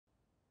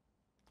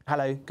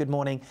Hello, good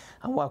morning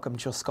and welcome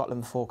to your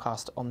Scotland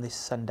forecast on this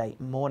Sunday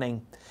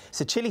morning. It's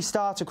a chilly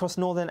start across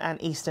northern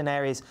and eastern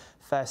areas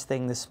first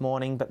thing this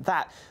morning,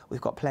 but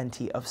we've got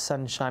plenty of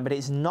sunshine, but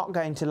it's not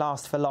going to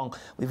last for long.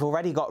 We've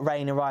already got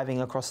rain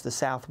arriving across the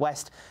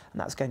southwest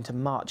and that's going to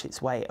march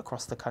its way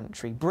across the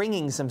country,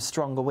 bringing some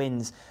stronger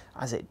winds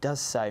as it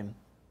does so.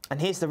 And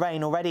here's the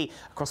rain already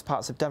across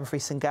parts of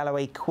Dumfries and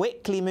Galloway,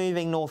 quickly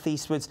moving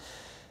northeastwards,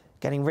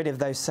 getting rid of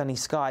those sunny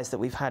skies that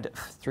we've had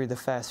through the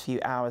first few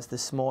hours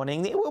this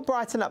morning. It will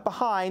brighten up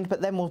behind,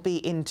 but then we'll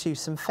be into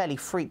some fairly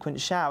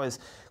frequent showers.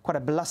 Quite a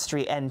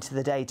blustery end to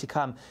the day to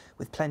come,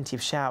 with plenty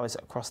of showers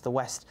across the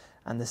west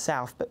and the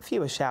south, but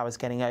fewer showers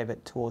getting over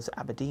towards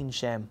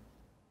Aberdeenshire.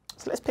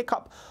 So let's pick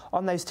up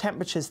on those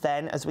temperatures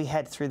then as we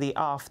head through the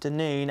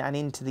afternoon and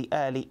into the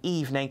early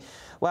evening.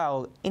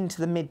 Well, into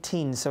the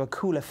mid-teens, so a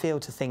cooler feel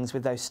to things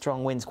with those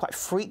strong winds. Quite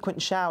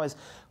frequent showers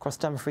across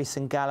Dumfries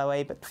and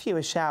Galloway, but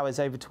fewer showers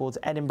over towards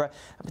Edinburgh,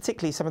 and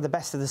particularly some of the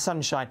best of the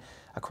sunshine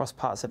across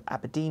parts of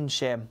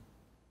Aberdeenshire.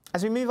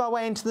 As we move our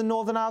way into the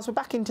Northern Isles, we're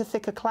back into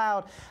thicker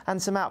cloud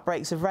and some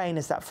outbreaks of rain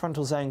as that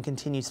frontal zone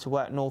continues to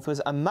work northwards.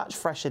 A much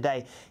fresher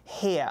day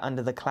here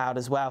under the cloud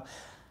as well.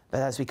 But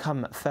as we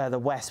come further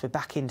west, we're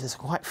back into some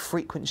quite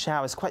frequent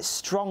showers, quite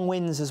strong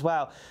winds as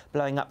well,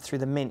 blowing up through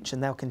the Minch,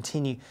 and they'll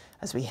continue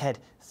as we head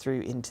through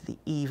into the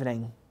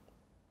evening.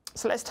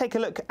 So let's take a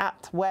look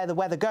at where the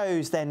weather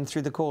goes then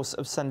through the course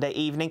of Sunday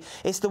evening.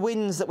 It's the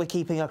winds that we're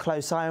keeping a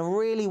close eye on,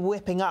 really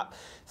whipping up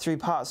through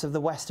parts of the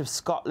west of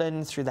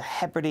Scotland, through the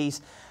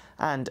Hebrides,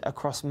 and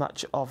across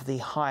much of the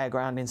higher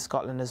ground in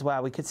Scotland as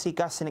well. We could see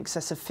gusts in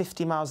excess of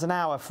 50 miles an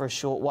hour for a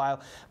short while,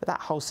 but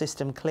that whole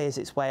system clears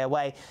its way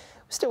away.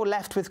 We're still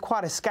left with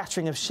quite a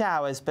scattering of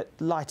showers, but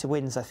lighter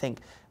winds, I think,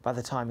 by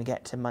the time we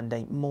get to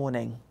Monday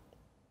morning.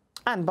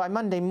 And by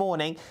Monday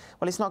morning,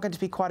 well, it's not going to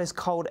be quite as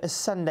cold as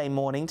Sunday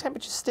morning.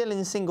 Temperatures still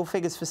in single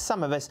figures for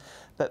some of us,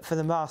 but for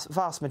the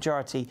vast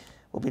majority,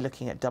 we'll be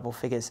looking at double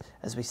figures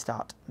as we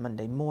start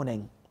Monday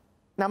morning.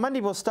 Now,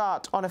 Monday will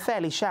start on a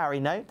fairly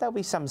showery note. There'll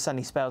be some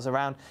sunny spells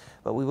around,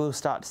 but we will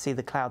start to see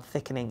the cloud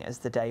thickening as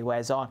the day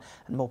wears on,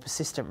 and more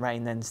persistent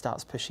rain then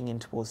starts pushing in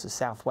towards the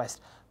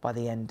southwest by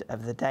the end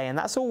of the day. And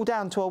that's all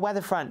down to a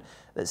weather front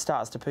that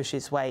starts to push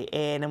its way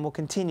in, and we'll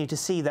continue to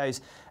see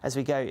those as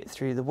we go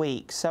through the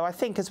week. So I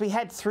think as we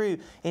head through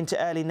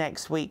into early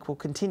next week, we'll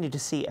continue to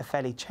see a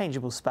fairly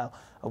changeable spell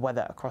of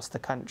weather across the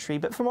country.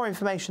 But for more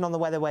information on the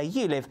weather where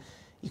you live,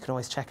 you can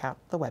always check out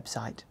the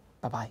website.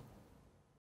 Bye-bye.